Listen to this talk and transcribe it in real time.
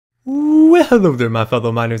Well, hello there, my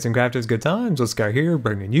fellow miners and crafters. Good times with Scar here,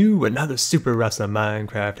 bringing you another super awesome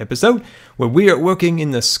Minecraft episode where we are working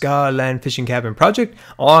in the Scarland fishing cabin project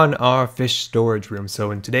on our fish storage room. So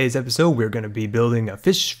in today's episode, we're going to be building a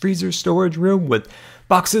fish freezer storage room with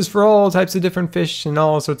boxes for all types of different fish and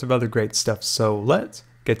all sorts of other great stuff. So let's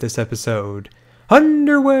get this episode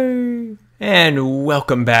underway. And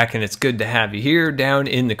welcome back, and it's good to have you here down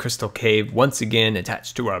in the Crystal Cave once again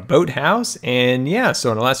attached to our boathouse. And yeah, so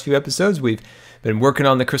in the last few episodes we've been working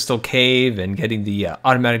on the Crystal Cave and getting the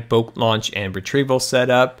automatic boat launch and retrieval set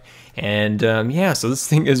up. And yeah, so this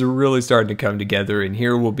thing is really starting to come together, and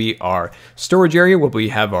here will be our storage area where we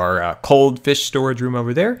have our cold fish storage room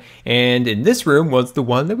over there. And in this room was the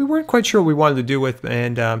one that we weren't quite sure what we wanted to do with,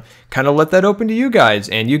 and kind of let that open to you guys.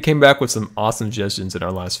 And you came back with some awesome suggestions in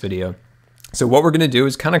our last video. So what we're going to do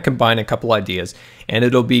is kind of combine a couple ideas, and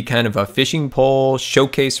it'll be kind of a fishing pole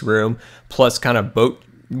showcase room plus kind of boat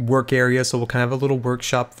work area. So we'll kind of have a little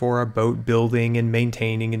workshop for our boat building and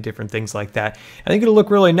maintaining and different things like that. I think it'll look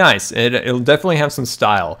really nice. It'll definitely have some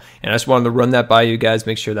style, and I just wanted to run that by you guys,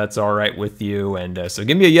 make sure that's all right with you. And so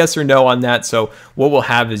give me a yes or no on that. So what we'll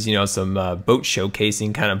have is, you know, some boat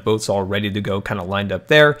showcasing, kind of boats all ready to go, kind of lined up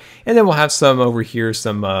there. And then we'll have some over here,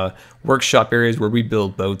 some workshop areas where we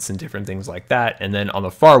build boats and different things like that. And then on the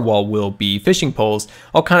far wall will be fishing poles,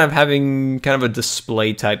 all kind of having kind of a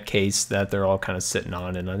display type case that they're all kind of sitting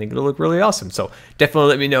on, and I think it'll look really awesome. So definitely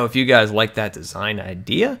let me know if you guys like that design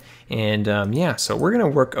idea. And yeah, so we're gonna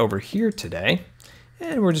work over here today,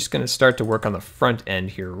 and we're just gonna start to work on the front end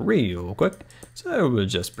here real quick. So we'll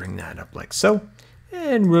just bring that up like so.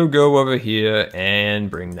 And we'll go over here and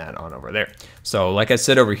bring that on over there. So like I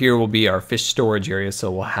said, over here will be our fish storage area. So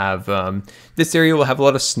we'll have, this area will have a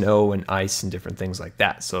lot of snow and ice and different things like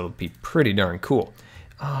that. So it'll be pretty darn cool.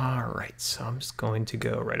 All right, so I'm just going to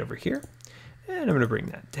go right over here. And I'm gonna bring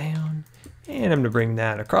that down. And I'm gonna bring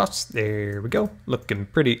that across. There we go. Looking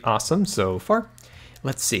pretty awesome so far.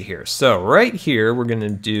 Let's see here. So right here, we're gonna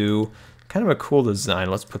do kind of a cool design.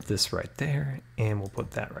 Let's put this right there, and we'll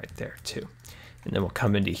put that right there too. And then we'll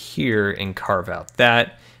come into here and carve out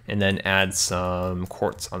that, and then add some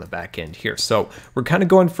quartz on the back end here. So we're kind of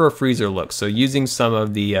going for a freezer look. So using some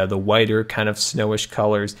of the whiter kind of snowish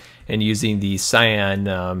colors, and using the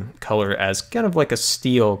cyan color as kind of like a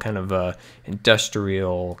steel kind of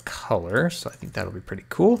industrial color. So I think that'll be pretty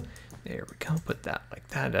cool. There we go, put that like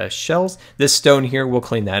that. Shells. This stone here, we'll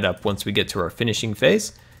clean that up once we get to our finishing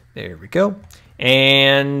phase. There we go.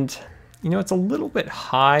 And you know, it's a little bit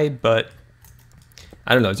high, but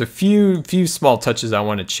I don't know, there's a few small touches I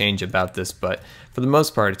want to change about this, but for the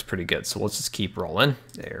most part, it's pretty good. So let's just keep rolling.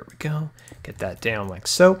 There we go. Get that down like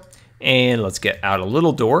so. And let's get out a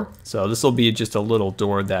little door. So this will be just a little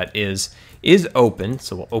door that is open.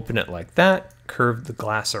 So we'll open it like that, curve the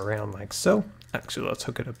glass around like so. Actually, let's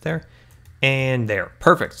hook it up there. And there,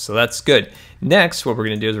 perfect. So that's good. Next, what we're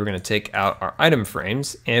gonna do is we're gonna take out our item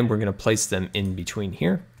frames, and we're gonna place them in between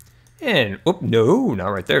here. And, oh, no, not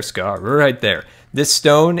right there, Scar, right there. This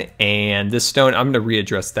stone and this stone, I'm going to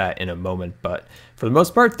readdress that in a moment, but for the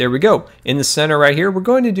most part, there we go. In the center right here, we're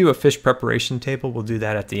going to do a fish preparation table. We'll do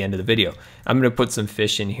that at the end of the video. I'm going to put some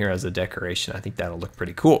fish in here as a decoration. I think that'll look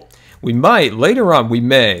pretty cool. We might, later on, we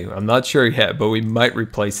may, I'm not sure yet, but we might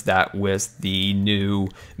replace that with the new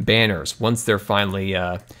banners. Once they're finally,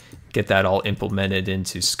 get that all implemented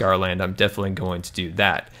into Scarland, I'm definitely going to do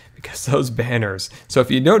that. Because those banners, so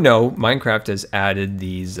if you don't know, Minecraft has added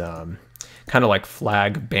these kind of like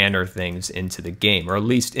flag banner things into the game, or at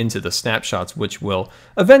least into the snapshots, which will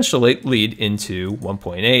eventually lead into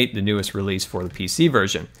 1.8, the newest release for the PC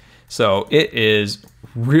version. So it is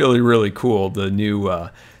really, really cool, the new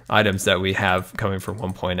items that we have coming from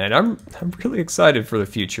 1.8. I'm really excited for the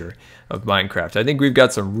future of Minecraft. I think we've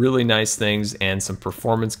got some really nice things and some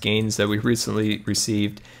performance gains that we recently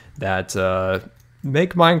received that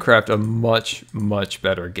make Minecraft a much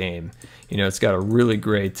better game. You know, it's got a really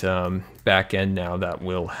great back end now that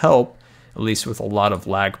will help, at least with a lot of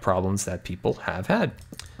lag problems that people have had.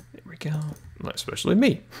 There we go, especially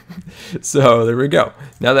me. So there we go.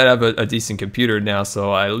 Now that I have a decent computer now,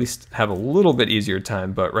 so I at least have a little bit easier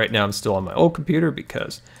time, but right now I'm still on my old computer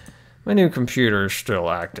because my new computer is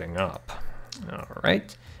still acting up. All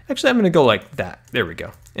right. Actually, I'm gonna go like that. There we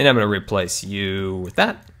go. And I'm gonna replace you with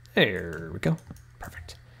that. There we go.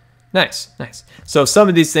 Perfect. Nice, nice. So some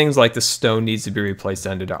of these things like the stone needs to be replaced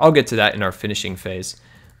under there. I'll get to that in our finishing phase.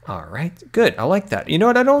 All right, good. I like that. You know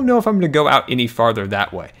what? I don't know if I'm going to go out any farther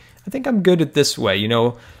that way. I think I'm good at this way, you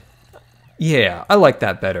know. Yeah, I like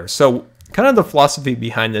that better. So kind of the philosophy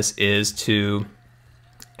behind this is to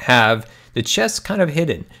have the chests kind of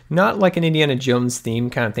hidden, not like an Indiana Jones theme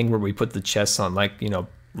kind of thing where we put the chests on like,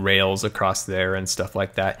 rails across there and stuff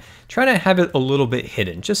like that. Trying to have it a little bit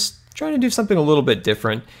hidden, just trying to do something a little bit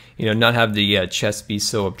different, not have the chest be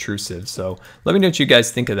so obtrusive. So let me know what you guys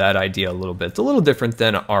think of that idea a little bit. It's a little different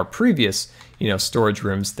than our previous, storage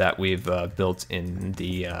rooms that we've built in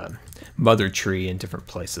the mother tree in different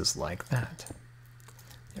places like that.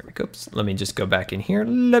 There we go. So let me just go back in here.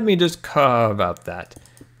 Let me just carve out that.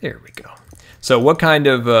 There we go. So what kind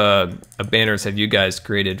of banners have you guys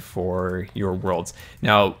created for your worlds?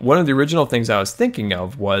 Now, one of the original things I was thinking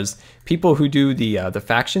of was people who do the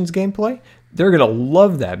factions gameplay. They're gonna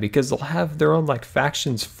love that because they'll have their own like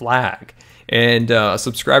factions flag. And a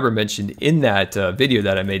subscriber mentioned in that video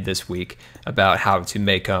that I made this week about how to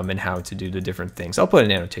make them and how to do the different things. I'll put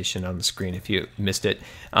an annotation on the screen if you missed it.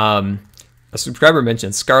 A subscriber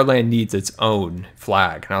mentioned Scarland needs its own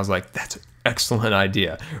flag, and I was like, that's an excellent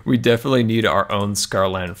idea. We definitely need our own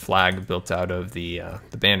Scarland flag built out of the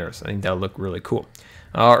banners. I think that'll look really cool.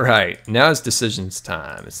 All right, now it's decisions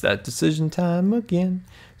time. It's that decision time again.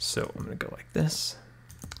 So I'm gonna go like this.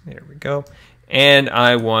 There we go. And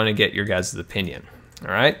I want to get your guys' opinion.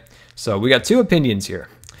 All right, so we got two opinions here.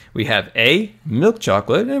 We have A, milk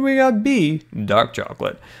chocolate, and we got B, dark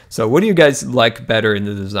chocolate. So what do you guys like better in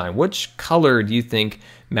the design? Which color do you think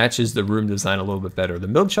matches the room design a little bit better? The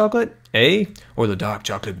milk chocolate, A, or the dark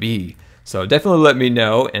chocolate, B? So definitely let me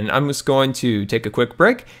know, and I'm just going to take a quick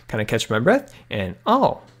break, kind of catch my breath, and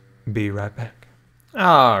I'll be right back.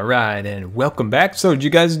 All right, and welcome back. So did you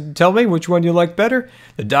guys tell me which one you like better,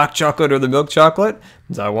 the dark chocolate or the milk chocolate?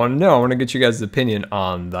 I want to know. I want to get you guys' opinion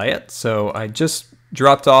on that. So I just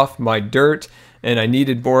dropped off my dirt, and I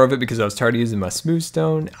needed more of it because I was tired of using my smooth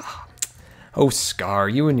stone. Oh, Scar,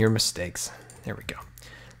 you and your mistakes. There we go.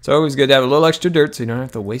 It's always good to have a little extra dirt so you don't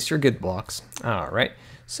have to waste your good blocks. All right,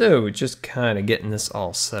 so just kind of getting this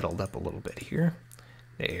all settled up a little bit here.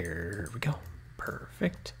 There we go.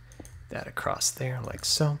 Perfect. That across there like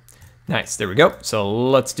so. Nice, there we go. So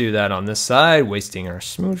let's do that on this side, wasting our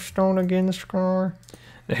smooth stone again, Scar.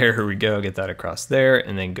 There we go, get that across there,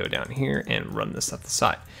 and then go down here and run this up the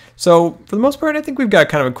side. So for the most part, I think we've got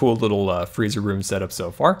kind of a cool little freezer room setup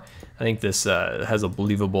so far. I think this has a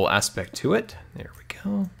believable aspect to it. There we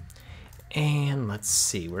go. And let's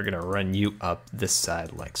see, we're gonna run you up this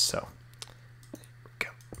side like so. There we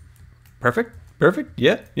go. Perfect, perfect,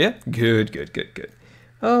 yeah, good, good, good, good.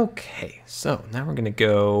 Okay, so now we're gonna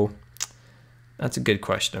go. That's a good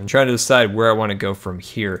question. I'm trying to decide where I want to go from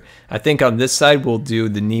here. I think on this side we'll do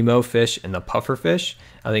the Nemo fish and the puffer fish.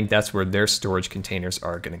 I think that's where their storage containers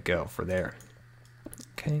are going to go for there.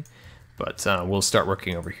 Okay, but we'll start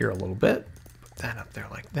working over here a little bit. Put that up there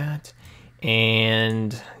like that.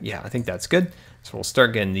 And yeah, I think that's good. So we'll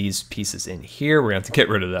start getting these pieces in here. We're going to have to get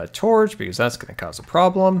rid of that torch because that's going to cause a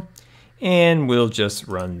problem. And we'll just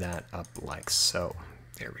run that up like so.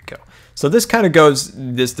 There we go. So this kind of goes,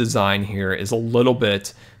 this design here is a little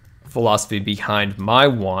bit philosophy behind my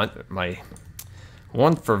want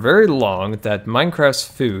for very long that Minecraft's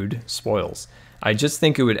food spoils. I just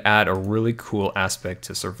think it would add a really cool aspect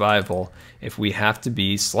to survival if we have to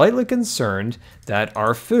be slightly concerned that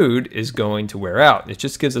our food is going to wear out. It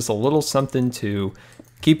just gives us a little something to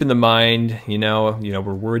keep in the mind. We're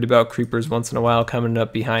worried about creepers once in a while coming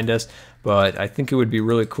up behind us, but I think it would be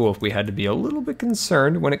really cool if we had to be a little bit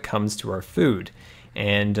concerned when it comes to our food.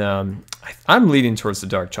 And I'm leaning towards the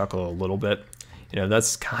dark chocolate a little bit.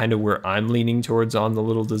 That's kind of where I'm leaning towards on the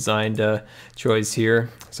little designed choice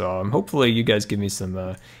here. So hopefully you guys give me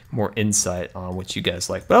some more insight on what you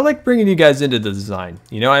guys like. But I like bringing you guys into the design.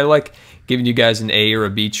 I like giving you guys an A or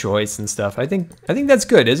a B choice and stuff. I think that's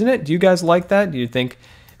good, isn't it? Do you guys like that? Do you think?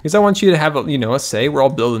 Because I want you to have a say. We're all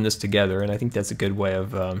building this together, and I think that's a good way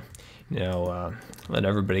of let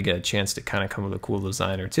everybody get a chance to kind of come with a cool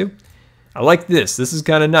design or two. I like this. This is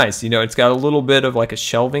kind of nice. It's got a little bit of like a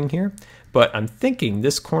shelving here, but I'm thinking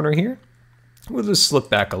this corner here, we'll just slip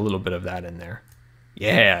back a little bit of that in there.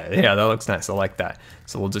 Yeah, that looks nice. I like that.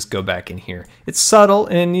 So we'll just go back in here. It's subtle,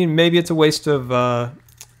 and maybe it's a waste of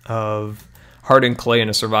hardened clay in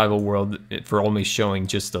a survival world for only showing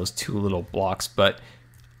just those two little blocks, but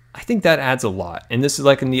I think that adds a lot. And this is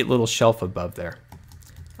like a neat little shelf above there.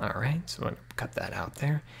 All right, so I'm gonna cut that out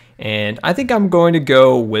there. And I think I'm going to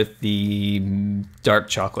go with the dark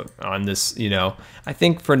chocolate on this, I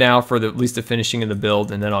think for now, for at least the finishing of the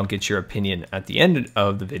build, and then I'll get your opinion at the end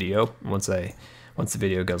of the video. Once the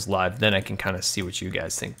video goes live, then I can kind of see what you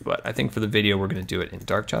guys think. But I think for the video, we're gonna do it in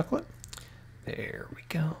dark chocolate. There we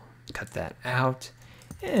go, cut that out.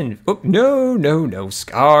 And, oh, no,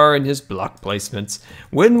 Scar and his block placements.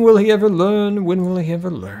 When will he ever learn? When will he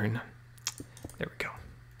ever learn? There we go.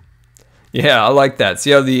 Yeah, I like that. See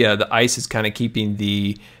how the ice is kind of keeping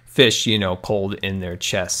the fish, you know, cold in their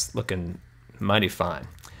chests, looking mighty fine.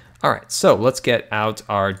 All right, so let's get out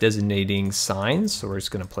our designating signs. So we're just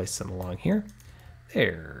going to place them along here.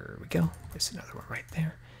 There we go. There's another one right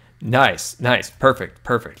there. Nice, nice, perfect,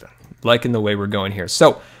 perfect. Liking the way we're going here.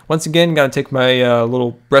 So once again, gotta take my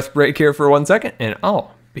little breath break here for 1 second, and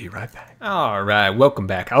I'll be right back. All right, welcome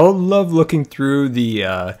back. I love looking through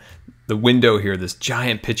the window here, this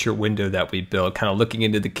giant picture window that we built, kind of looking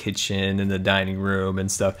into the kitchen and the dining room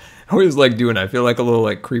and stuff. I always like doing it. I feel like a little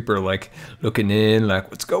like creeper, like looking in,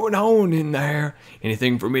 like what's going on in there?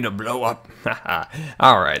 Anything for me to blow up?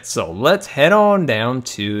 All right, so let's head on down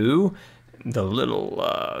to the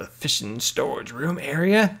little fishing storage room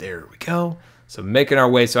area. There we go. So making our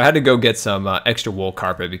way. So I had to go get some extra wool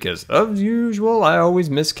carpet because, as usual, I always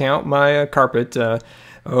miscount my carpet.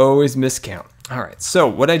 Always miscount. All right, so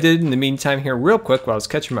what I did in the meantime here real quick while I was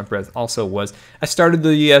catching my breath also was I started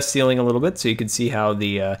the ceiling a little bit so you can see how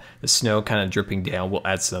the snow kind of dripping down. We'll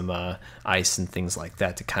add some ice and things like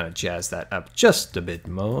that to kind of jazz that up just a bit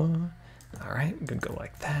more. All right, I'm gonna go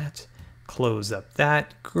like that. Close up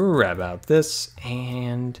that, grab out this,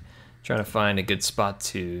 and trying to find a good spot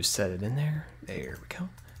to set it in there. There we go,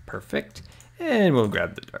 perfect. And we'll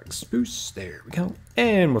grab the dark spruce, there we go.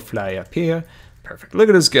 And we'll fly up here. Perfect. Look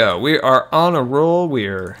at us go. We are on a roll. We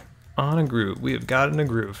are on a groove. We have gotten a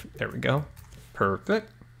groove. There we go.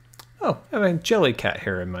 Perfect. Oh, I have a jelly cat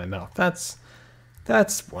hair in my mouth. That's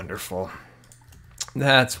wonderful.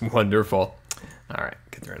 That's wonderful. All right,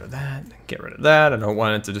 get rid of that. Get rid of that. I don't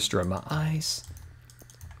want it to destroy my ice.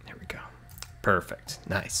 There we go. Perfect.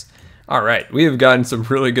 Nice. All right, we have gotten some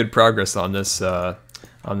really good progress on this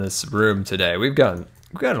room today. We've gotten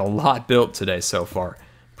a lot built today so far.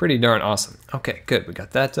 Pretty darn awesome. Okay, good. We got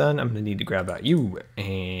that done. I'm gonna need to grab out you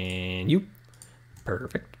and you.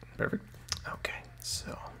 Perfect, perfect. Okay,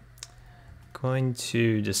 so going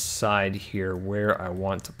to decide here where I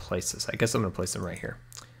want to place this. I guess I'm gonna place them right here.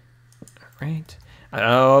 All right.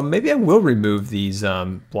 Maybe I will remove these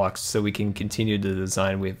blocks so we can continue the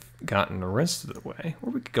design we've gotten the rest of the way. Or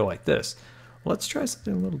we could go like this. Let's try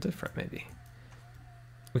something a little different maybe.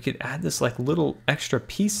 We could add this like little extra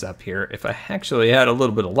piece up here. If I actually had a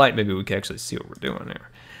little bit of light, maybe we could actually see what we're doing there.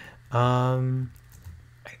 I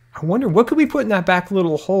wonder, what could we put in that back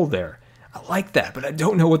little hole there? I like that, but I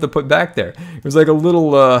don't know what to put back there. It was like a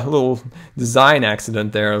little design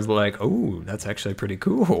accident there. I was like, oh, that's actually pretty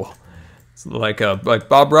cool. It's like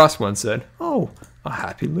Bob Ross once said, oh, a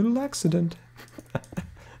happy little accident.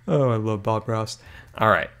 Oh, I love Bob Ross. All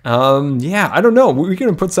right. Yeah, I don't know. We're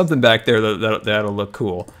going to put something back there that'll look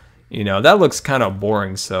cool. You know, that looks kind of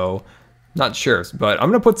boring, so not sure. But I'm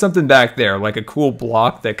going to put something back there, like a cool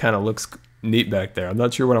block that kind of looks neat back there. I'm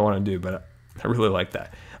not sure what I want to do, but I really like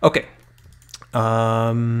that. Okay.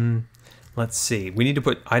 Let's see. We need to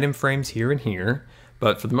put item frames here and here,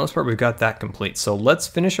 but for the most part, we've got that complete. So let's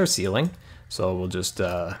finish our ceiling. So we'll just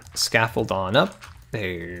scaffold on up.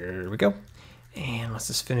 There we go. And let's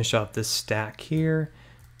just finish off this stack here.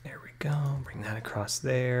 There we go. Bring that across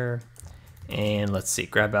there. And let's see,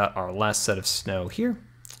 grab out our last set of snow here.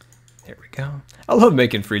 There we go. I love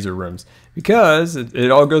making freezer rooms because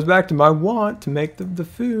it all goes back to my want to make the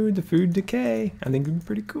food decay. I think it'd be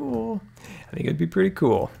pretty cool. I think it'd be pretty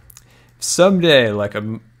cool. Someday, like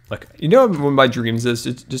you know what my dreams is?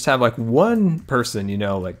 To just have like one person, you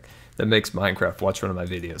know, like that makes Minecraft watch one of my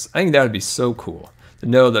videos. I think that would be so cool. To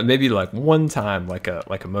know that maybe like one time, like a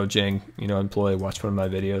Mojang, you know, employee watched one of my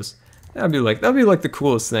videos. That'd be like the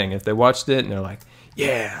coolest thing if they watched it and they're like,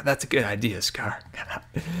 yeah, that's a good idea, Scar.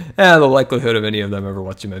 The likelihood of any of them ever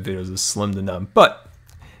watching my videos is slim to none, but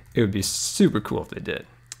it would be super cool if they did.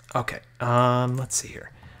 Okay, let's see here.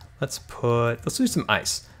 Let's do some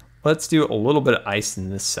ice. Let's do a little bit of ice in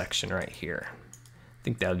this section right here. I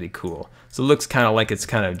think that would be cool. So it looks kind of like it's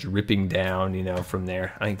kind of dripping down, you know, from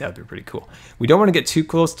there. I think that would be pretty cool. We don't want to get too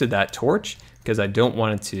close to that torch because I don't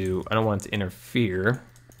want it to interfere,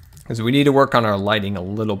 because we need to work on our lighting a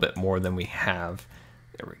little bit more than we have.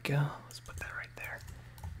 There we go. Let's put that right there.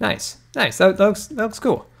 Nice, nice. That looks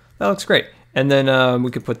cool. That looks great. And then we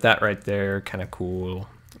could put that right there. Kind of cool.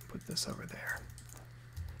 Put this over there.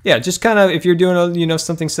 Yeah, just kind of, if you're doing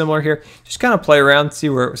something similar here, just kind of play around, see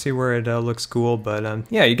where it looks cool. But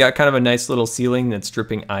yeah, you got kind of a nice little ceiling that's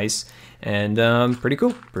dripping ice, and pretty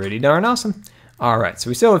cool, pretty darn awesome. All right, so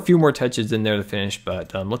we still have a few more touches in there to finish,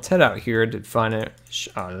 but let's head out here to finish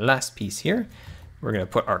our last piece here. We're gonna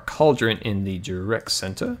put our cauldron in the direct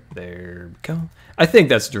center. There we go. I think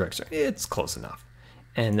that's direct center. It's close enough.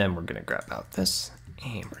 And then we're gonna grab out this,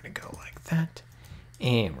 and we're gonna go like that.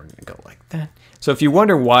 And we're gonna go like that. So if you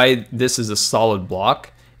wonder why this is a solid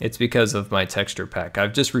block, it's because of my texture pack.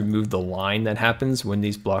 I've just removed the line that happens when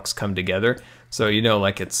these blocks come together. So, you know,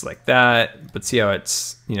 like it's like that, but see how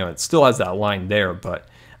it's, you know, it still has that line there, but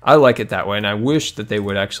I like it that way. And I wish that they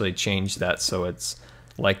would actually change that so it's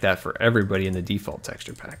like that for everybody in the default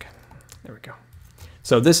texture pack. There we go.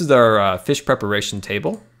 So this is our fish preparation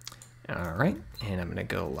table. All right, and I'm gonna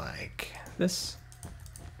go like this.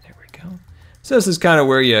 There we go. So this is kind of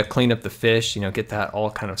where you clean up the fish, you know, get that all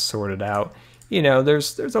kind of sorted out. You know,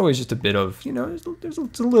 there's always just a bit of, you know, there's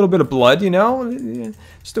a little bit of blood, you know,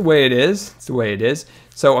 just the way it is. It's the way it is.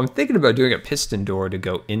 So I'm thinking about doing a piston door to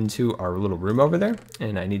go into our little room over there,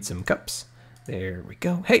 and I need some cups. There we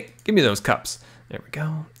go. Hey, give me those cups. There we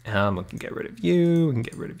go. We can get rid of you. We can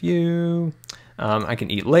get rid of you. I can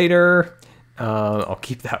eat later. I'll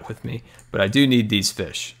keep that with me, but I do need these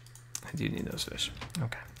fish. I do need those fish.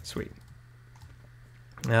 Okay, sweet.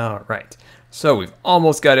 All right. So we've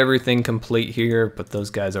almost got everything complete here. Put those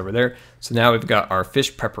guys over there. So now we've got our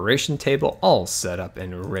fish preparation table all set up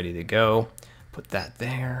and ready to go. Put that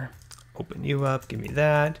there. Open you up. Give me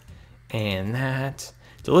that and that.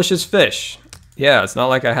 Delicious fish. Yeah, it's not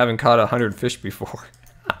like I haven't caught 100 fish before.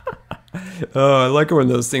 Oh, I like it when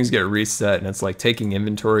those things get reset and it's like taking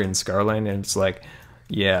inventory in Scarland, and it's like,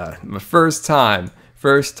 yeah, my first time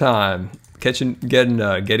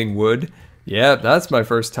getting wood. Yeah, that's my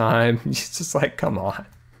first time. It's just like, come on.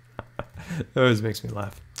 It always makes me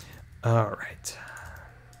laugh. All right.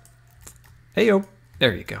 Hey-o.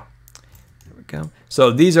 There you go. There we go.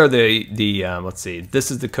 So these are the let's see. This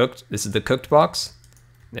is the cooked box.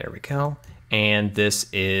 There we go. And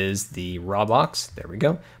this is the raw box. There we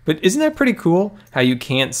go. But isn't that pretty cool how you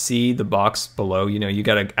can't see the box below? You know, you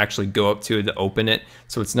got to actually go up to it to open it,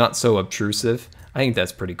 so it's not so obtrusive. I think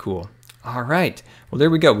that's pretty cool. All right, well,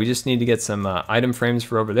 there we go. We just need to get some item frames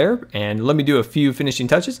for over there, and let me do a few finishing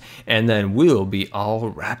touches, and then we'll be all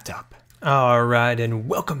wrapped up. All right, and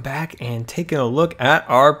welcome back and taking a look at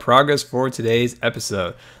our progress for today's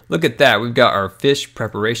episode. Look at that. We've got our fish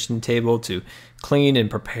preparation table to clean and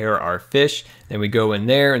prepare our fish. Then we go in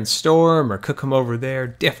there and store them or cook them over there.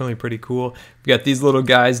 Definitely pretty cool. We've got these little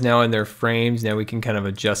guys now in their frames. Now we can kind of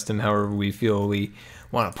adjust them however we feel we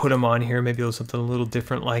want to put them on here. Maybe something a little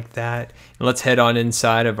different like that. And let's head on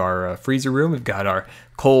inside of our freezer room. We've got our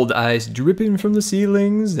cold ice dripping from the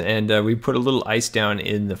ceilings, and we put a little ice down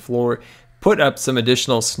in the floor. Put up some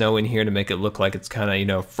additional snow in here to make it look like it's kind of, you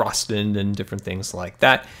know, frosted and different things like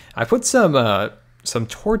that. I put some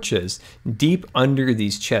torches deep under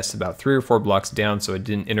these chests, about 3 or 4 blocks down, so it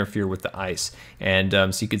didn't interfere with the ice, and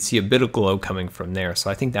so you could see a bit of glow coming from there. So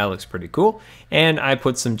I think that looks pretty cool. And I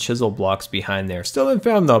put some chisel blocks behind there. Still haven't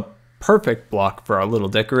found the perfect block for our little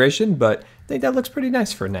decoration, but I think that looks pretty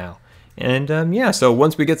nice for now. And yeah, so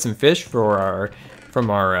once we get some fish from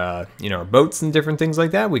our you know, our boats and different things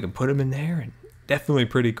like that, we can put them in there, and definitely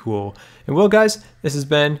pretty cool. And well, guys, this has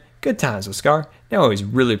been Good Times with Scar. Now, I always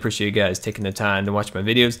really appreciate you guys taking the time to watch my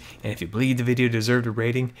videos, and if you believe the video deserved a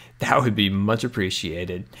rating, that would be much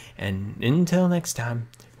appreciated. And until next time,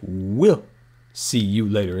 we'll see you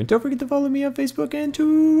later. And don't forget to follow me on Facebook and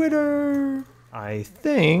Twitter. I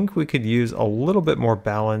think we could use a little bit more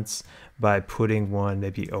balance by putting one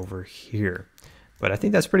maybe over here. But I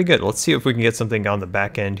think that's pretty good. Let's see if we can get something on the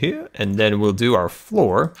back end here, and then we'll do our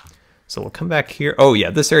floor. So we'll come back here. Oh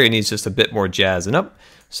yeah, this area needs just a bit more jazzing up.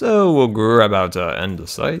 So we'll grab out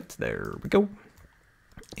andesite. There we go.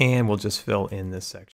 And we'll just fill in this section.